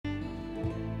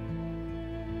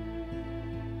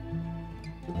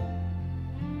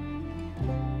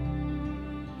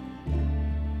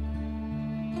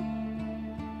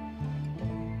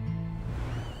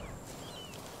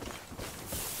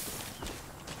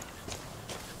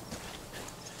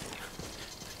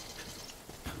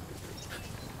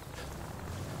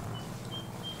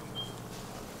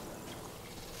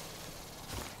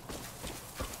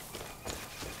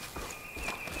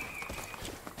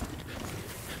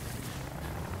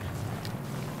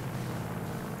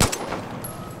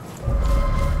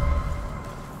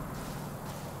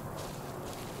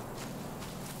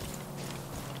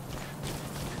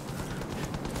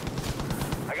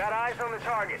Eyes on the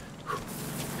target.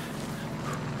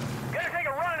 Gotta take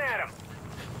a run at him.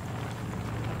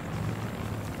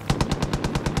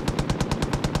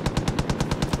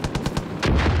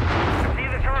 See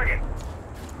the target.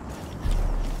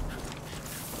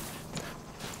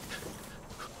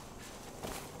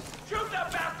 Shoot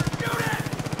that bastard! Shoot it!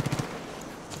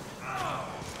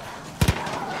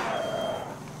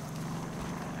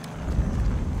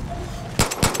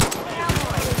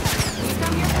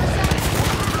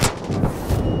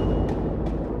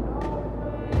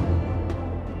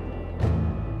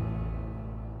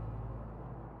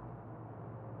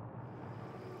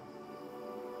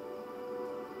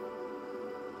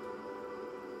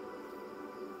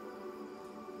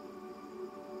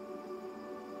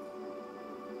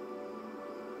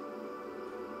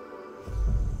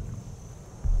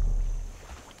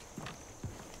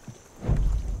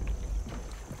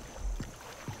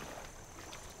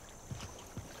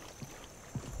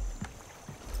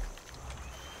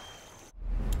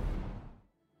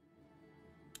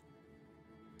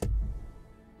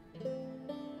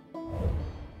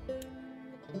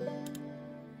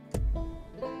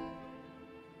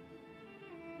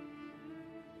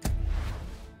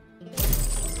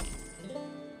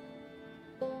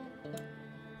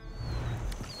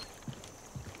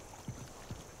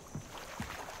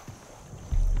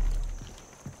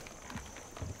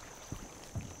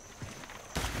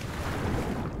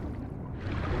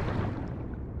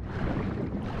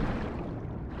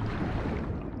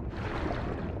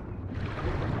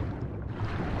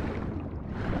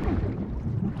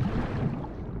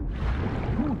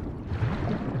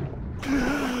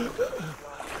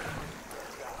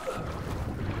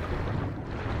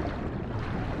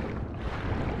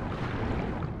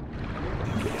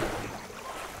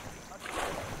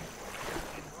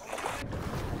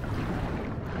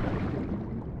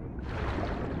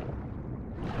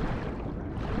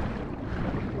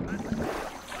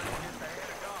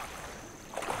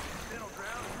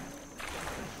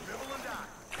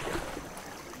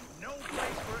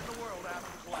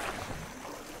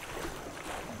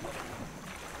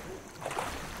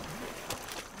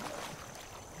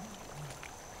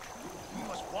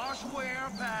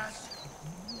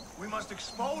 We must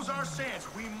expose our sins.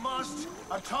 We must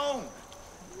atone.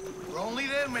 For only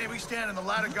then may we stand in the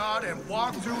light of God and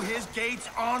walk through his gates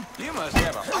on... You must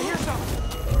have a... I hear something!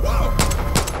 Whoa!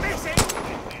 Missing!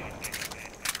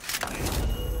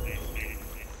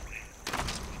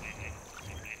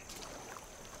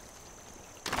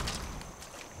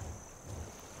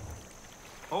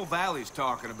 Whole valley's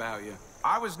talking about you.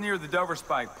 I was near the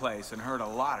Doverspike place and heard a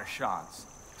lot of shots.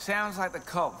 Sounds like the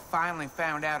cult finally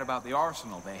found out about the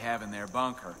arsenal they have in their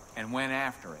bunker and went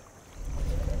after it.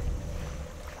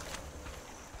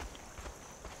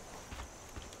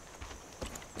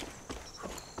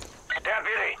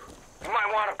 Deputy, you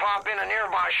might want to pop in a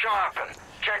nearby shop and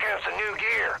check out some new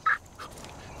gear.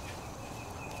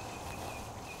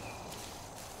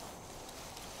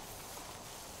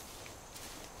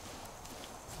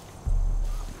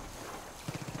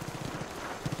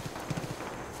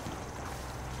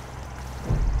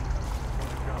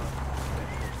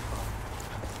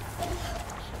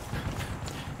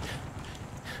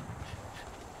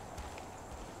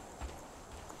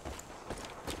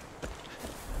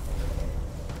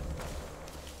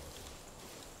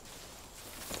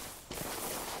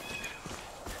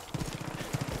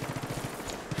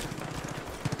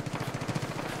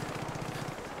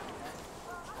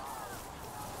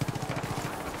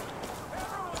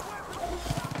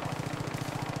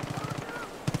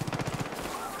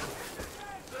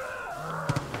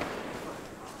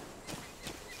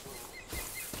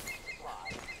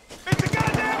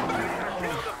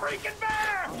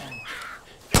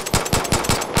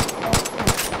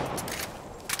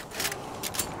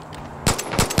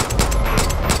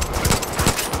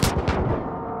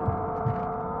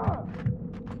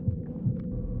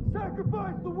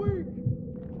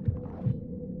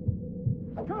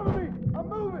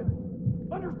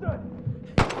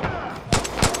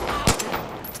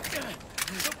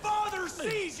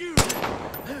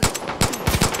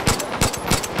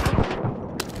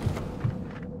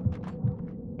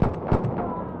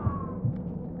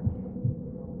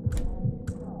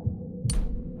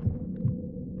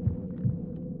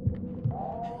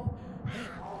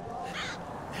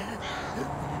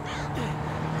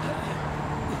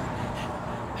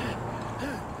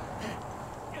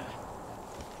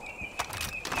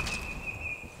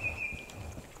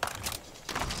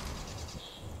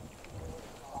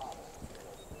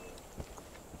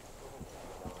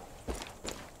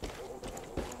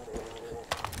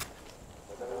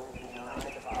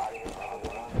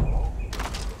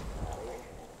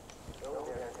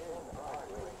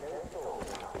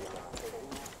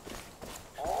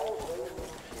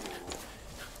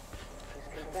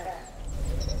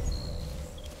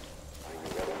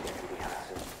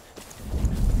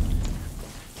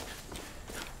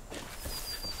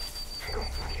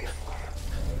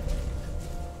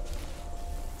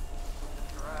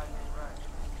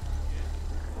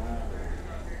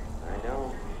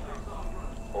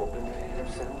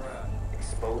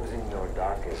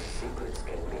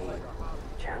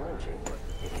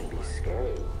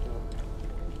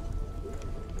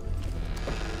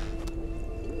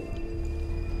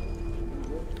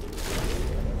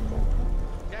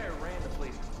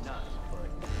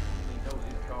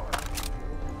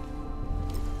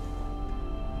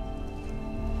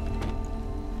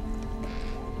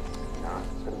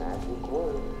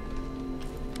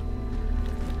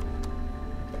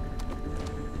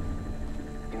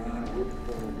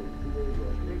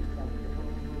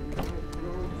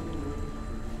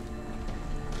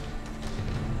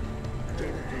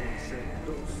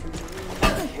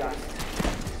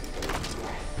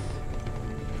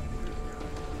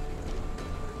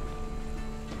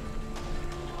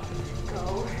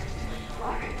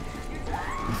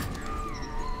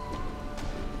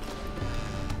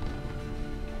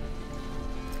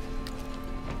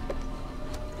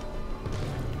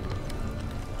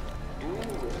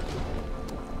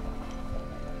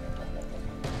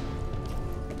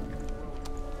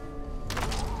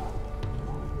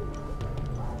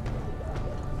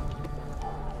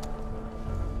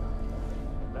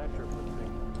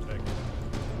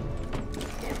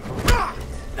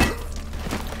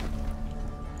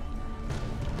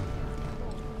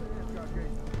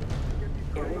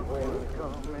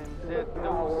 set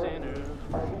those sinners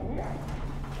free.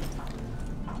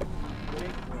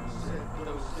 Set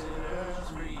those sinners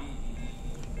free.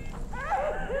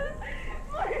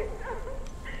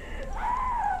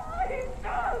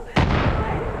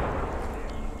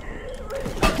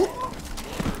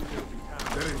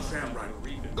 That didn't sound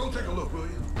right. Go take a look, will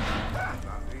you?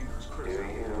 Do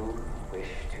you wish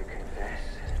to confess?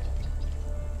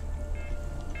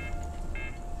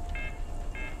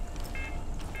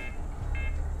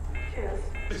 Yes.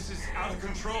 This is out of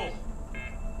control.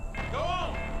 Go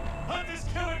on! Hunt this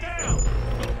killer down!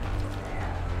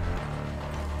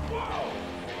 Whoa!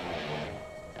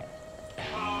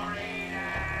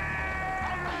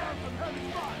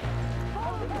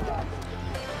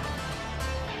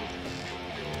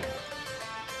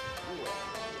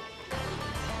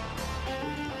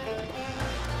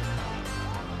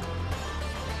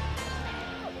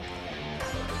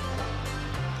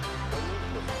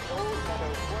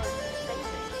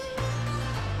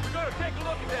 Take a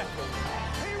look at that.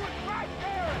 He was right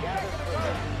there.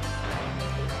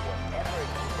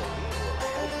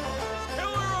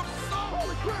 Killer of soul!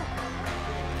 Holy crap!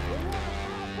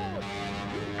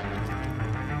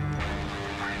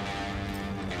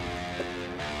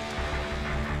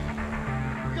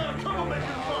 You gotta come on, make it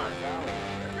fun.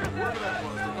 Whoever that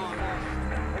was, they're gone now.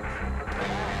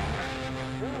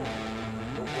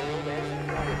 The world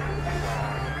ends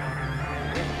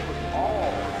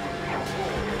all.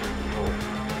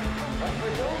 But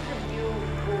for those of you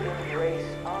who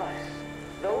embrace us,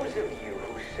 those of you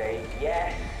who say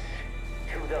yes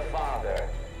to the Father,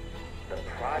 the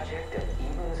project of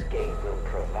Eden's Gate will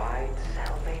provide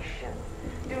salvation.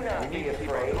 Do not be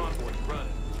afraid.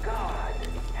 God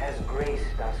has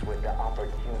graced us with the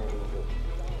opportunity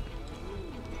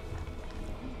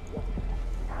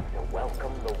to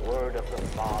welcome the word of the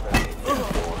Father into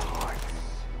your hearts.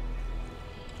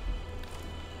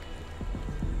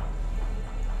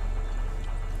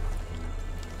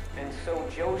 And so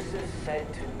Joseph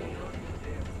said to me,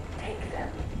 take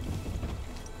them.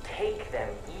 Take them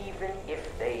even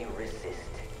if they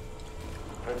resist.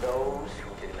 For those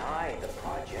who deny the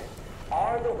project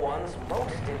are the ones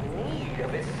most in need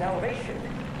of its salvation.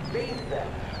 Bathe them.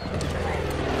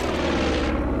 Cleanse them.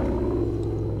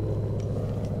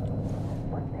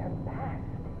 But their past,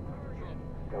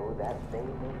 so that they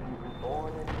may be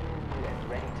reborn anew and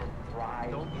ready to thrive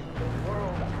in the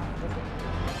world after the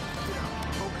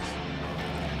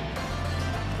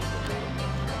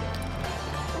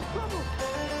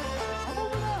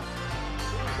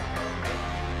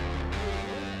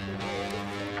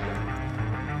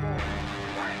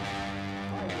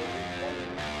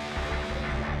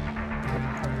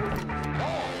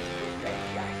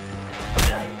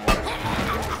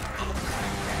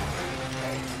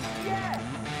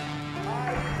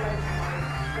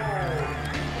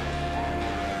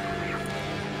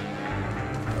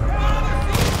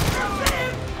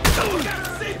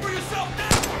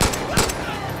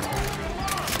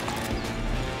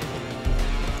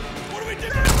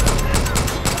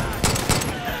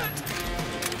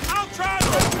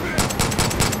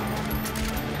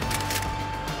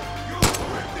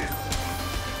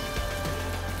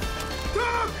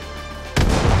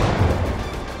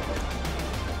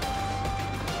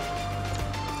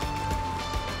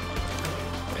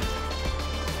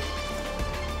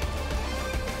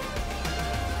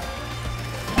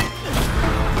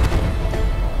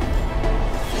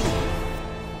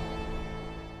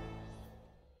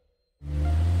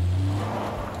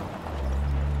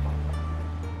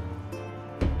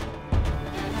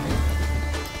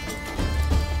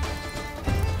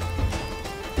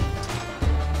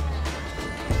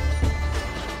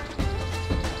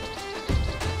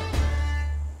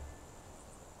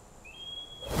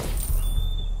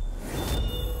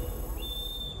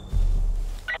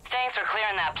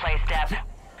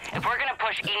If we're gonna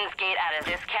push Eden's Gate out of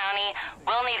this county,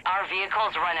 we'll need our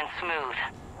vehicles running smooth.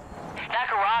 That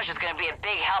garage is gonna be a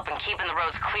big help in keeping the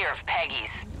roads clear of Peggy's.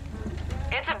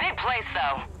 It's a big place,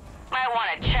 though. Might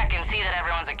want to check and see that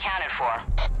everyone's accounted for.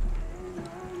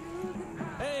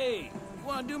 Hey, you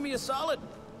wanna do me a solid?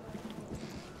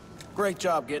 Great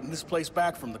job getting this place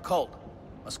back from the cult.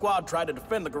 My squad tried to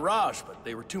defend the garage, but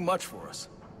they were too much for us.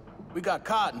 We got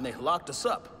caught and they locked us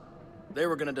up. They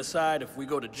were gonna decide if we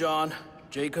go to John,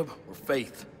 Jacob, or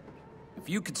Faith. If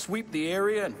you could sweep the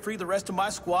area and free the rest of my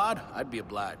squad, I'd be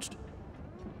obliged.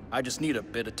 I just need a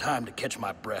bit of time to catch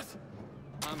my breath.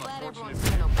 I'm Glad unfortunate. everyone's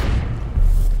doing okay.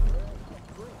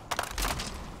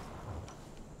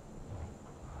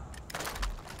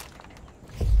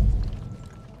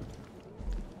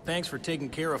 Thanks for taking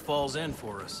care of Falls End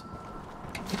for us.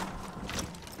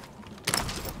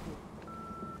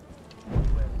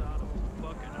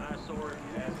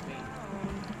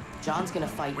 John's gonna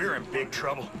fight. We're in big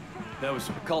trouble. That was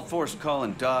a cult force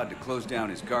calling Dodd to close down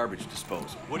his garbage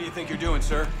disposal. What do you think you're doing,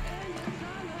 sir?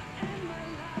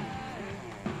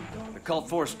 The cult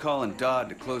force calling Dodd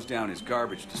to close down his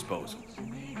garbage disposal.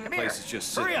 The place is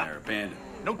just sitting there abandoned.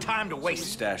 No time to So we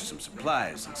waste. stashed some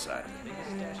supplies inside.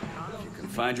 If you can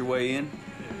find your way in,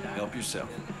 help yourself.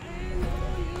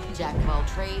 Jack of all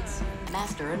trades,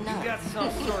 master of none. You got some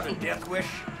sort of death wish?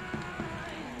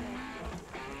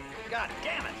 God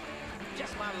damn it!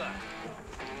 Just my luck.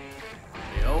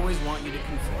 They always want you to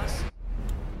confess.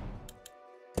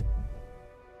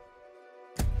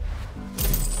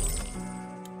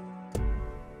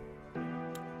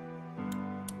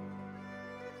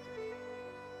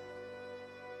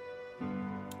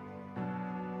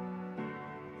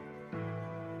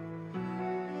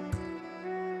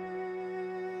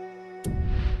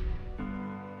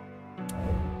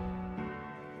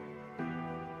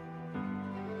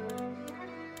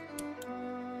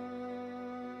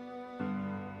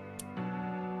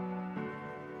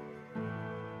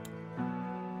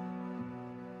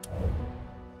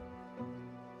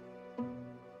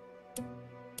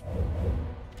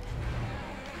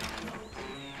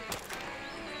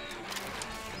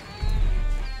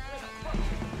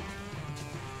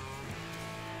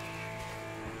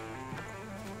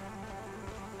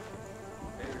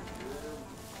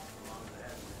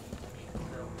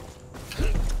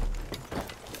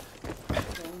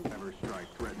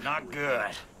 Not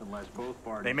good.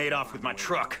 They made off with my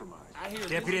truck.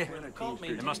 Deputy,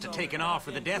 they must have taken off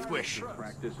with a death wish.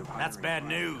 That's bad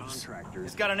news.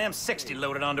 It's got an M60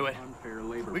 loaded onto it.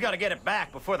 We gotta get it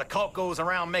back before the cult goes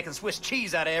around making Swiss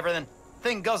cheese out of everything.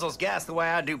 Thing guzzles gas the way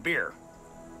I do beer.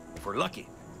 If we're lucky,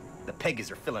 the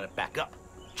Peggies are filling it back up.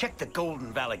 Check the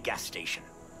Golden Valley gas station.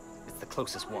 It's the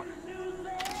closest one.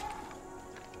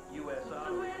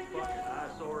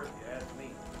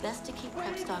 Best to keep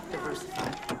prep stock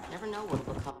diversified. Never know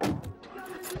what'll become.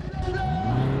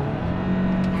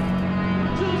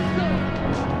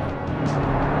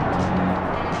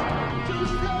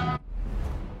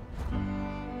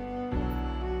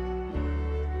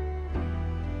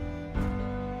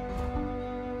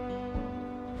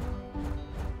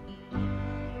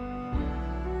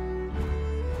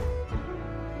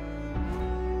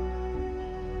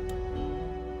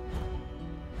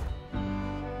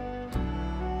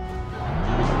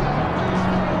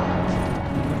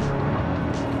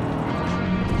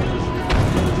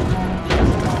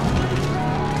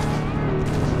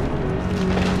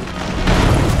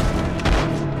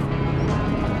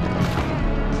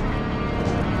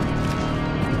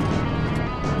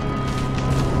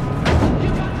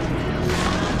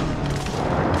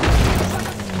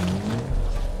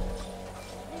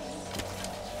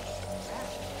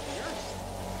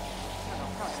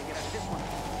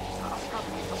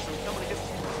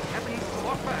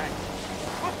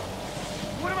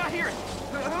 What am I hearing?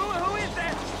 Who is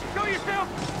that? Show yourself!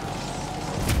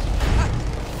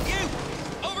 You!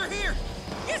 Over here!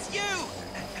 Yes, you!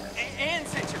 Ann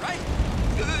sent you, right?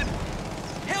 Good.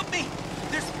 Help me!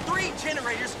 There's 3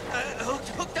 generators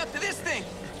hooked up to this thing.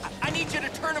 I need you to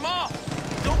turn them off.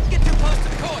 Don't get too close to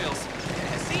the coils.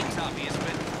 It seems obvious,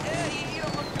 but you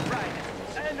don't look too bright.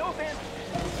 No offense.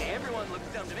 Everyone looks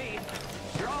dumb to me.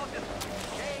 You're all just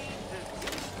shades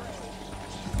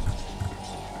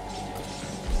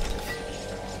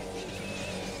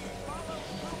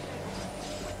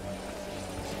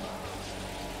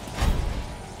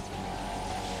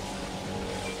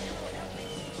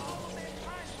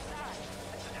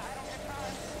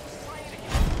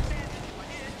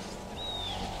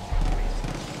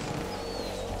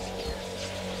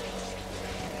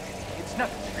It's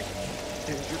nothing.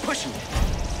 You're pushing it.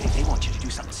 They want you to do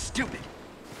something stupid.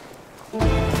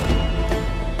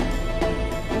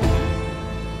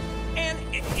 And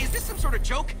is this some sort of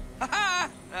joke? Ha-ha!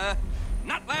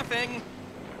 Not laughing.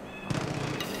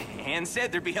 Ann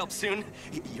said there'd be help soon.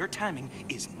 Your timing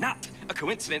is not a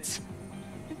coincidence.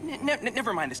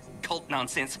 Never mind this cult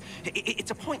nonsense.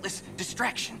 It's a pointless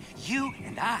distraction. You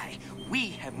and I, we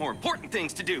have more important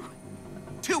things to do.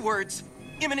 2 words,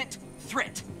 imminent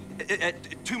threat.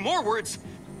 2 more words,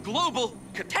 global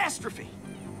catastrophe.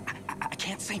 I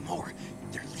can't say more.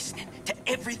 They're listening to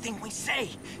everything we say.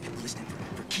 They're listening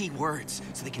for key words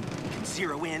so they can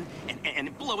zero in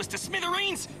and blow us to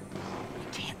smithereens. We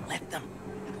can't let them.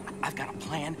 I've got a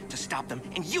plan to stop them,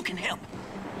 and you can help.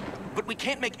 But we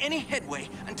can't make any headway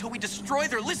until we destroy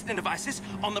their listening devices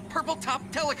on the Purple Top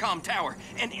Telecom Tower.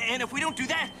 And if we don't do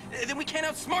that, then we can't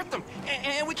outsmart them,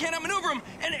 and we can't outmaneuver them,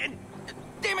 and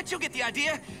damn it, you'll get the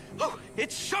idea. Oh,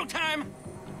 it's showtime!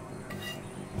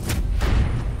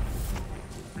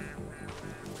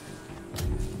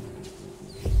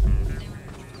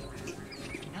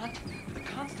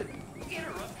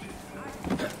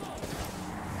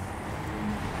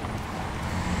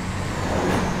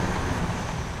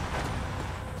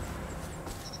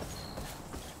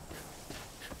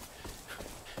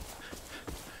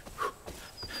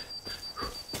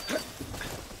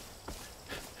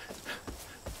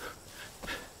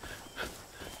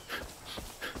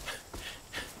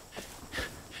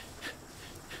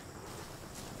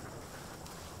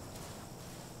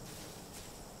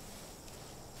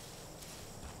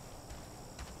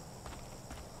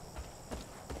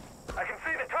 I can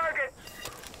see the target.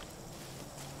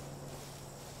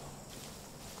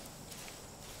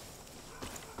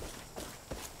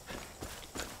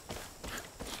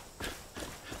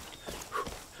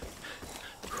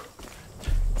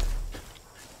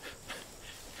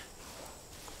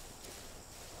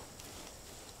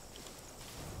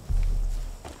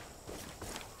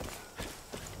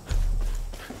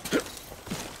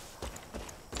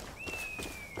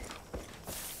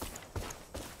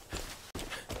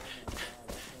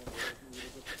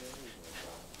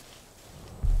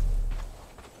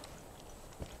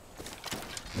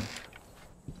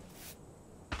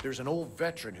 There's an old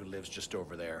veteran who lives just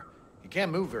over there. He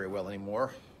can't move very well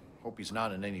anymore. Hope he's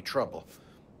not in any trouble.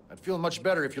 I'd feel much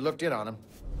better if you looked in on him.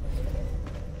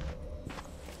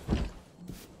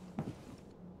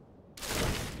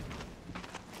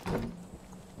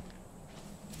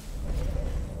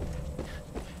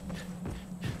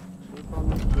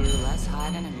 Do less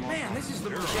hiding and more. Man, this is the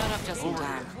Shut up just in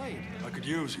time. I could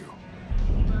use you.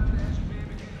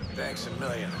 Thanks a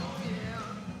million.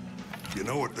 You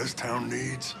know what this town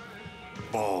needs?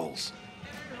 Balls.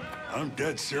 I'm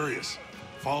dead serious.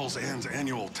 Falls Inn's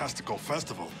annual Testicle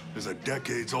Festival is a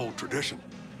decades-old tradition.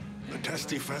 The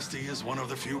Testy Festy is one of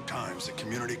the few times the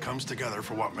community comes together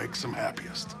for what makes them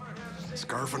happiest.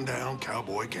 Scarfing down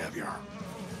cowboy caviar.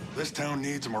 This town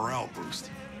needs a morale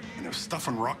boost. And if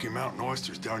stuffing Rocky Mountain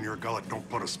oysters down your gullet don't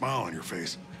put a smile on your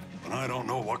face, then I don't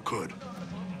know what could.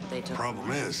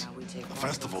 Problem is, the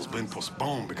festival's been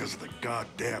postponed because of the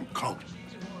goddamn cult.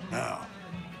 Now,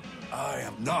 I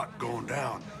am not going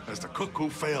down as the cook who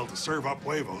failed to serve up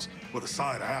huevos with a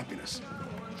side of happiness.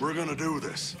 We're gonna do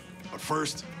this, but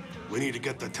first, we need to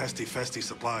get the Testy Festy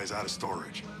supplies out of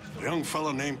storage. A young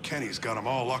fella named Kenny's got them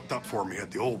all locked up for me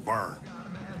at the old barn.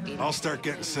 I'll start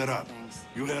getting set up.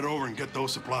 You head over and get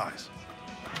those supplies.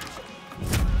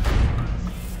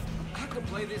 I could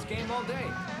play this game all day.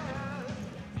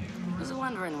 I was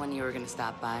wondering when you were gonna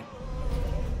stop by.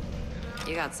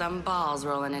 You got some balls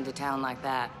rolling into town like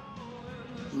that.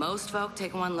 Most folk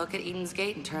take one look at Eden's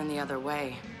Gate and turn the other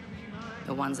way.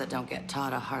 The ones that don't get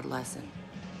taught a hard lesson.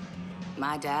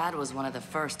 My dad was one of the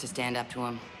first to stand up to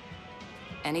him.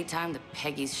 Anytime the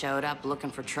Peggies showed up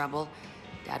looking for trouble,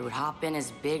 Dad would hop in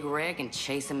his big rig and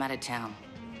chase him out of town.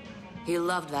 He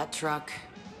loved that truck.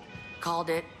 Called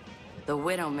it the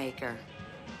Widowmaker.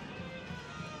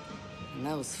 And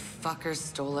those fuckers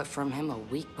stole it from him a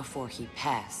week before he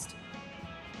passed.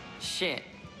 Shit,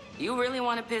 you really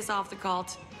want to piss off the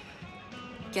cult?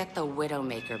 Get the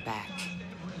Widowmaker back.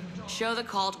 Show the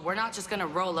cult we're not just gonna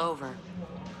roll over.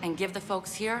 And give the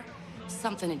folks here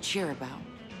something to cheer about.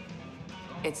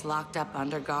 It's locked up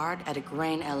under guard at a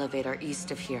grain elevator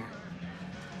east of here.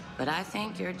 But I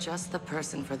think you're just the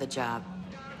person for the job.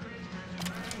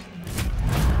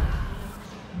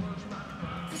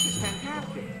 This is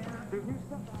fantastic. There's new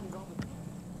stuff out all the